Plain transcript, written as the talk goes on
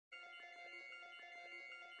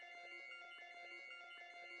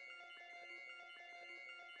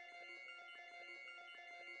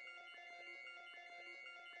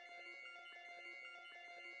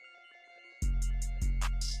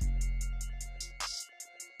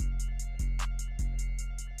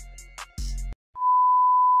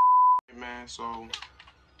man. So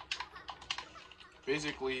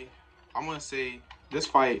basically, I'm gonna say this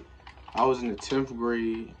fight, I was in the 10th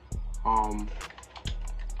grade. 10th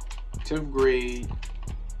grade,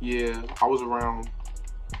 yeah, I was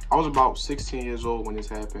about 16 years old when this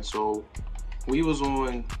happened. So we was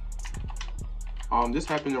on, this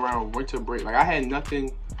happened around winter break. Like I had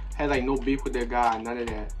nothing, had like no beef with that guy, none of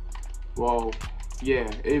that. Well,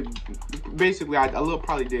 yeah, it basically, I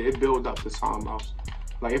probably did. It built up to something else.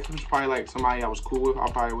 Like if it was probably like somebody I was cool with, I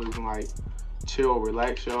probably would have been like chill,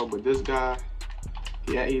 relax, yo. But this guy,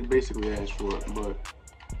 yeah, he basically asked for it. But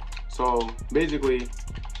so basically,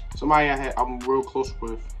 somebody I'm real close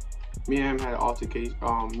with, me and him had an altercation.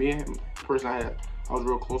 Me and him, the person I was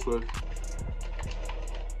real close with.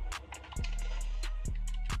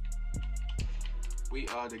 We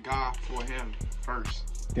the guy for him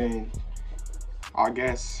first. Then I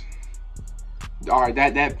guess, all right,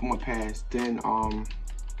 that one passed. Then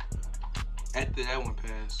after that one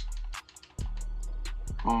passed,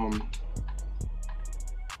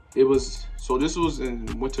 it was, so this was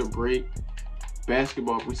in winter break.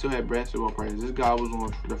 Basketball, we still had basketball practice. This guy was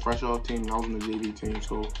on the fresh off team, and I was on the JV team.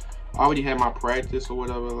 So I already had my practice or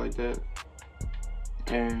whatever like that.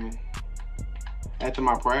 And after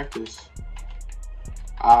my practice,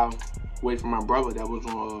 I waited for my brother that was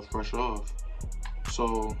on fresh off.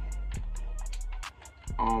 So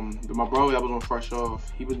my brother that was on fresh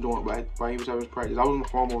off, he was doing while he was having his practice. I was on the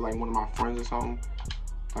phone with like one of my friends or something,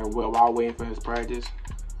 like while waiting for his practice.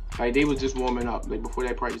 Like they was just warming up, like before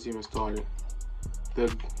that practice even started. They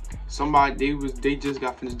just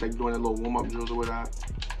got finished like doing that little warm up drills or whatnot.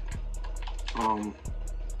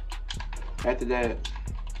 After that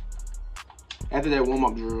warm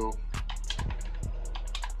up drill,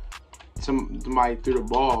 somebody threw the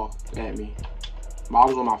ball at me. I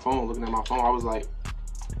was on my phone, looking at my phone.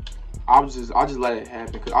 I just let it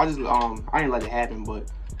happen. Cause I didn't let it happen, but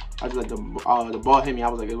I just let the ball hit me. I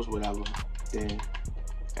was like, it was whatever. Then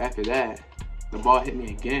after that, the ball hit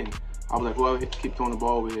me again. I was like, whoever keep throwing the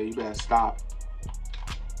ball over here, you better stop.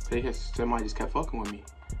 Somebody just kept fucking with me.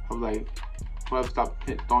 I was like, whoever stopped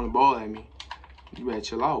throwing the ball at me, you better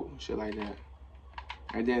chill out, shit like that.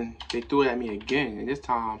 And then they threw it at me again, and this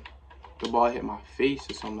time the ball hit my face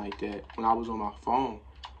or something like that when I was on my phone.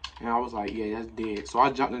 And I was like, yeah, that's dead. So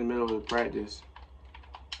I jumped in the middle of the practice.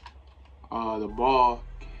 The ball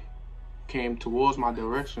came towards my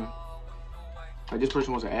direction. Like this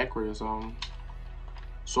person was an accurate or something.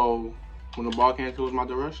 So when the ball came towards my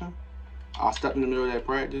direction, I stepped in the middle of that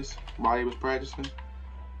practice while they was practicing.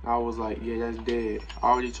 I was like, yeah, that's dead.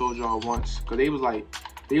 I already told y'all once, cause they was like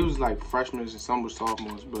freshmen and some was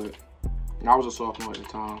sophomores, but I was a sophomore at the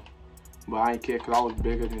time. But I didn't care cause I was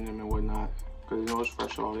bigger than them and whatnot. Cause you know it's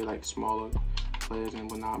fresh off, they like smaller players and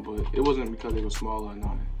whatnot. But it wasn't because they were smaller or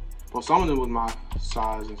nothing. Well, some of them was my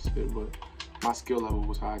size and shit, but my skill level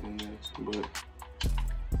was higher than theirs. But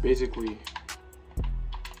basically,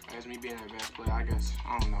 as me being an advanced player, I guess,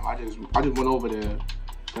 I don't know, I just went over there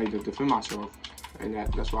like to defend myself, and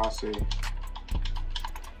that's why I say. And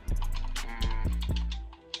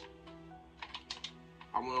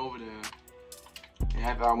I went over there, and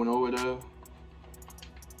after I went over there,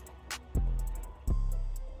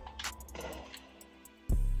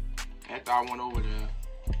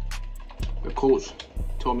 the coach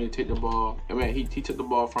told me to take the ball. I mean, he took the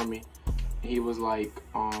ball from me, and he was like,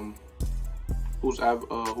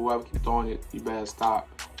 whoever keep throwing it, you better stop.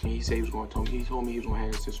 And he said he was going to tell me. He told me he was going to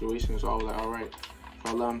handle the situation. So I was like, all right, if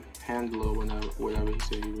I let him handle it, whatever he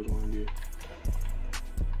said he was going to do,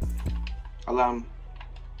 I let him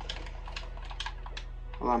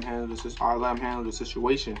handle the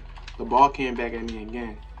situation. The ball came back at me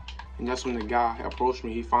again, and that's when the guy approached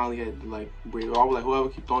me. He finally had to like break. I was like, whoever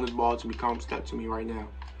keep throwing this ball to me, come step to me right now.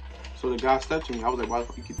 So the guy stepped to me. I was like, why the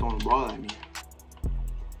fuck you keep throwing the ball at me?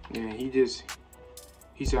 And he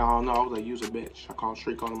said, I don't know. I was like, use a bitch. I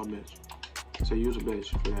straight called him a bitch. I said, use a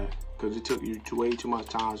bitch for that. Because it took you way too much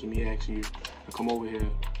time for me asking you to come over here.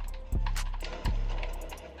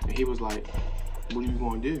 And he was like, what are you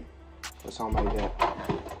going to do? Or something like that.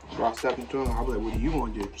 So I stepped into him. I was like, what are you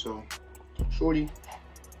going to do? So shorty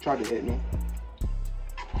tried to hit me.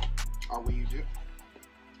 I weaved it.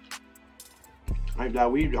 After I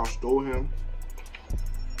weaved it, I stole him.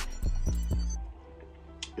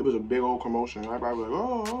 It was a big old commotion. Everybody was like,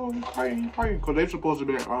 oh, he's fighting. Because they're supposed to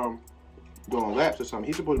be doing laps or something.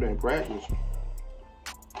 He's supposed to be in practice.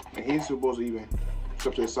 And he's supposed to even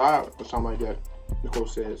step to the side or something like that, the coach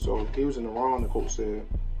said. So he was in the wrong, the coach said.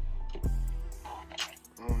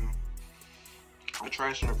 I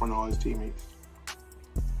trashed him in front of all his teammates.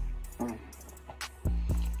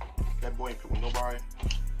 That boy ain't pick with nobody.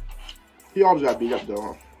 He always got beat up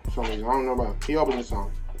though. For some reason, I don't know about him. He always did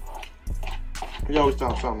something. He always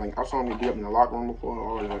done something. Like I saw him get beat up in the locker room before,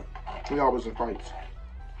 all that. He always in fights.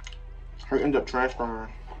 He ended up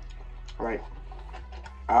transferring, like,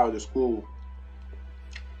 out of the school.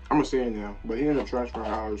 I'm gonna say it now, but he ended up transferring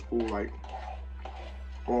out of the school, like,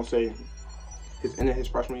 I won't say his end of his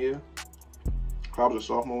freshman year. I was a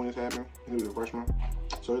sophomore when this happened. He was a freshman,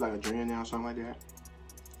 so he's like a junior now, or something like that.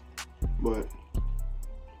 But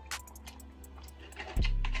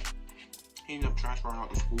he ended up transferring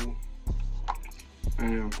out to school,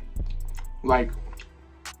 and like,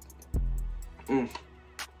 well,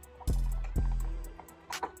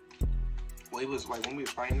 he was like when we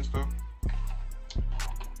was fighting and stuff,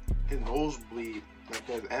 his nose bleed. Like,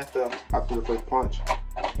 cause after the first punch,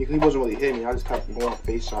 he wasn't really hitting me. I just kept going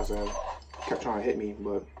face shots at him. Kept trying to hit me,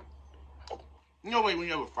 but you know, like when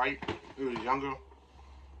you have a fight when you was younger,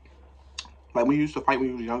 like when you used to fight when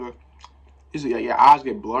you was younger, it's like your eyes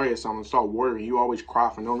get blurry or something, start worrying. You always cry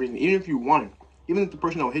for no reason, even if you won, even if the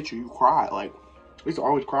person don't hit you, you cry. Like I used to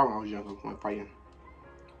always cry when I was younger when fighting.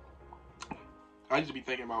 I used to be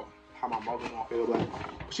thinking about how my mother gonna feel. Like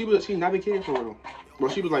she never cared for real.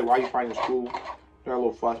 But she was like, "Why you fighting in school?" Got a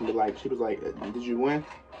little fuss, but like she was like, "Did you win?"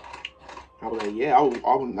 I was like, yeah, I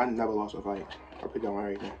never lost a fight. I picked up on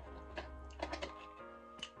everything.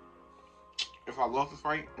 If I lost a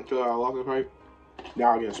fight, until I lost a fight, then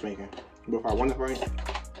I'll get a spanking. But if I won the fight,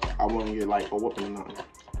 I wouldn't get like a whooping or nothing.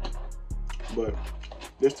 But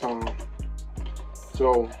this time,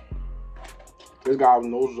 so this guy's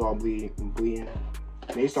nose was all bleeding.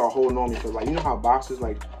 And he started holding on me because, like, you know how boxers,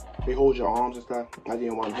 like, they hold your arms and stuff? I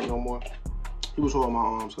didn't want to hit no more. He was holding my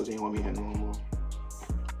arms because he didn't want me hitting no more.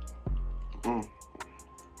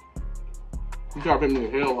 He tried to put me in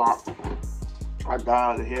the heel lock. I got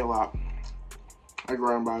out of the heel lock. I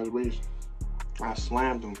grabbed him by his waist. I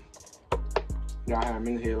slammed him. Yeah, I had him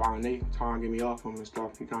in the heel lock and they trying to get me off him and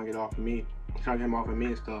stuff. He trying to get off of me. He trying to get him off of me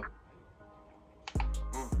and stuff.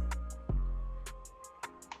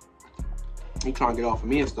 He trying to get off of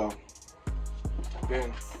me and stuff.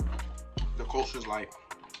 Then the coach was like,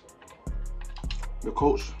 no,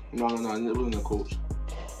 it wasn't the coach.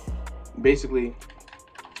 Basically,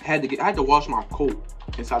 I had to wash my coat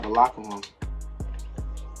inside the locker room.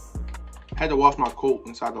 I had to wash my coat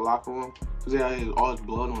inside the locker room because it had all his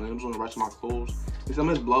blood on it. It was on the rest of my clothes. And some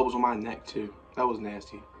of his blood was on my neck too. That was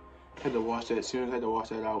nasty. I had to wash that. As soon as I had to wash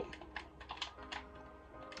that out.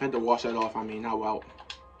 I had to wash that off. I mean, not out.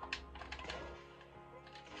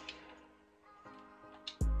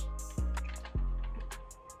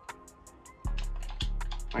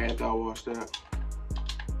 I had to wash that.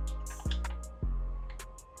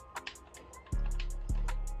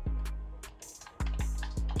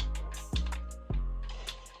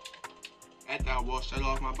 After I washed that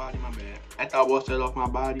off my body, my bad. After I washed that off my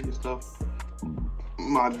body and stuff,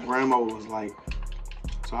 my grandmother was like,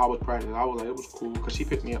 so I was practicing. I was like, it was cool, because she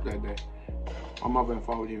picked me up that day. My mother and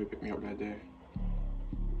father didn't even pick me up that day.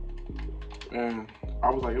 And I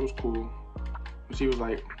was like, it was cool. And she was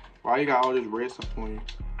like, why you got all this red stuff on you?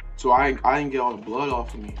 So I didn't get all the blood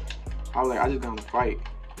off of me. I was like, I just got in a fight.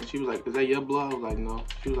 And she was like, is that your blood? I was like, no.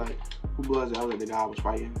 She was like, who blood is that? I was like, the guy I was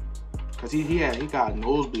fighting. Cause he got a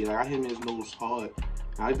nosebleed. Like I hit him in his nose hard.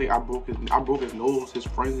 And I think I broke his nose. His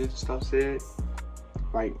friends and stuff said,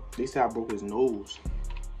 like they said I broke his nose.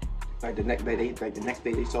 Like the next day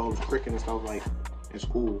they saw him cricking and stuff like in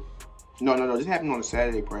school. No. This happened on a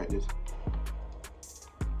Saturday practice.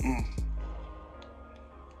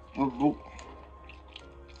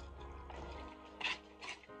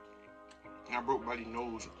 I broke Buddy's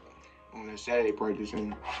nose on that Saturday practice,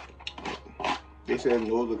 and they said his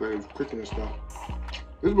nose looked like it was cricking and stuff.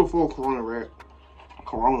 This is before Corona,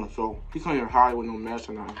 so he couldn't even hide with no mask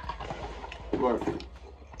or nothing. But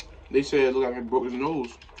they said it looked like he broke his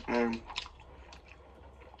nose, and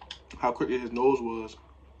how crooked his nose was.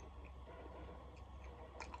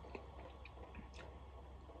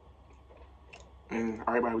 And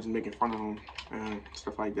everybody was just making fun of him and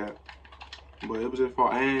stuff like that. But it was his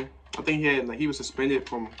fault. And I think he was suspended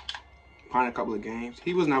from playing a couple of games.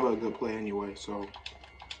 He was never a good player anyway, so.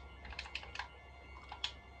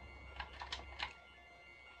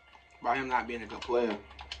 By him not being a good player,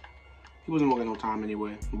 he wasn't gonna get no time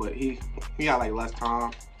anyway. But he got like less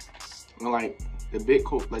time. And like the big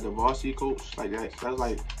coach, like the varsity coach, like that's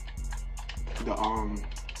like the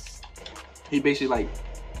he basically like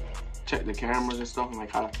checked the cameras and stuff and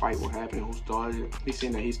like how the fight, what happened, who started it. He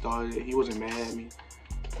seen that he started it. He wasn't mad at me.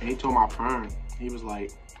 And he told my parent, he was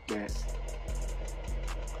like that.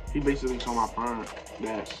 He basically told my parent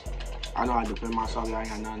that I know how to defend myself, that I ain't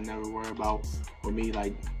got nothing to never worry about with me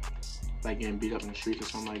like like getting beat up in the streets or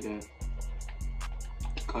something like that.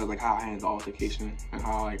 Cause like how I handled the altercation and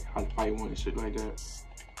how the fight went and shit like that.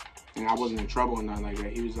 And I wasn't in trouble or nothing like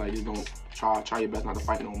that. He was like, just don't try your best not to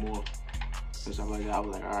fight no more and stuff like that. I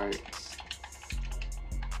was like, all right.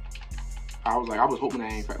 I was hoping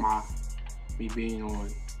that ain't affect me being on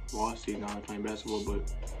varsity now and playing basketball, but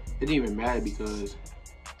it didn't even matter because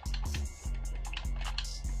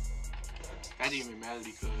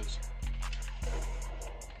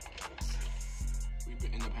we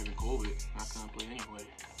ended up having COVID and I couldn't play anyway.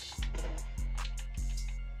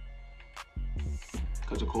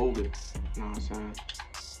 Because of COVID, you know what I'm saying?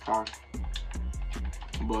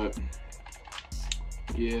 But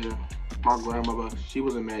yeah, my grandmother, she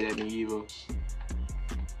wasn't mad at me either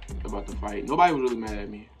about the fight. Nobody was really mad at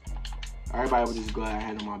me. Everybody was just glad I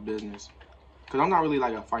handled my business. Cause I'm not really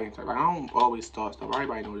like a fighting type. Like I don't always start stuff.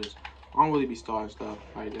 Everybody know this. I don't really be starting stuff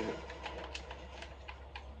like that.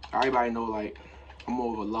 Everybody know like I'm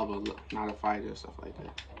more of a lover, not a fighter and stuff like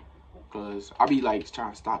that. Cause I be like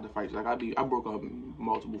trying to stop the fights. Like I broke up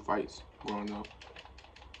multiple fights growing up.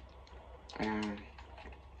 And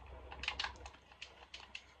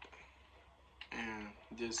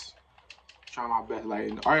just trying my best.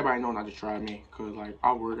 Like everybody know not to try me, cause like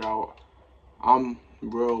I work out. I'm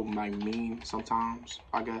real like mean sometimes.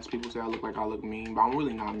 I guess people say I look mean, but I'm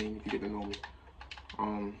really not mean if you get to know me.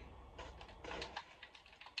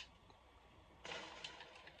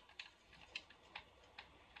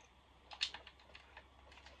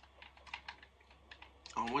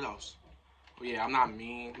 What else? Well, yeah, I'm not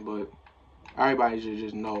mean, but everybody should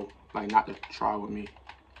just know, like, not to try with me.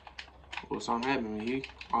 Well, something happened to me.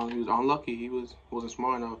 He was unlucky. He wasn't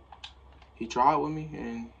smart enough. He tried with me,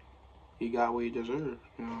 and he got what he deserved.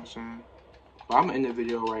 You know what I'm saying? But I'm gonna end the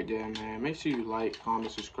video right there, man. Make sure you like,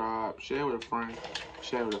 comment, subscribe, share with a friend,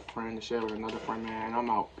 share with a friend, share with another friend, man. And I'm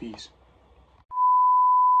out. Peace.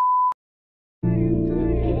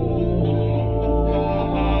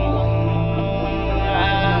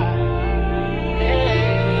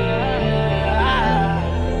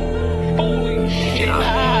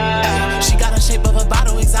 She got a shape of a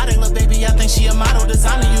bottle, exotic, look baby, I think she a model,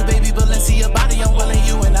 designer you baby, Balenciaga.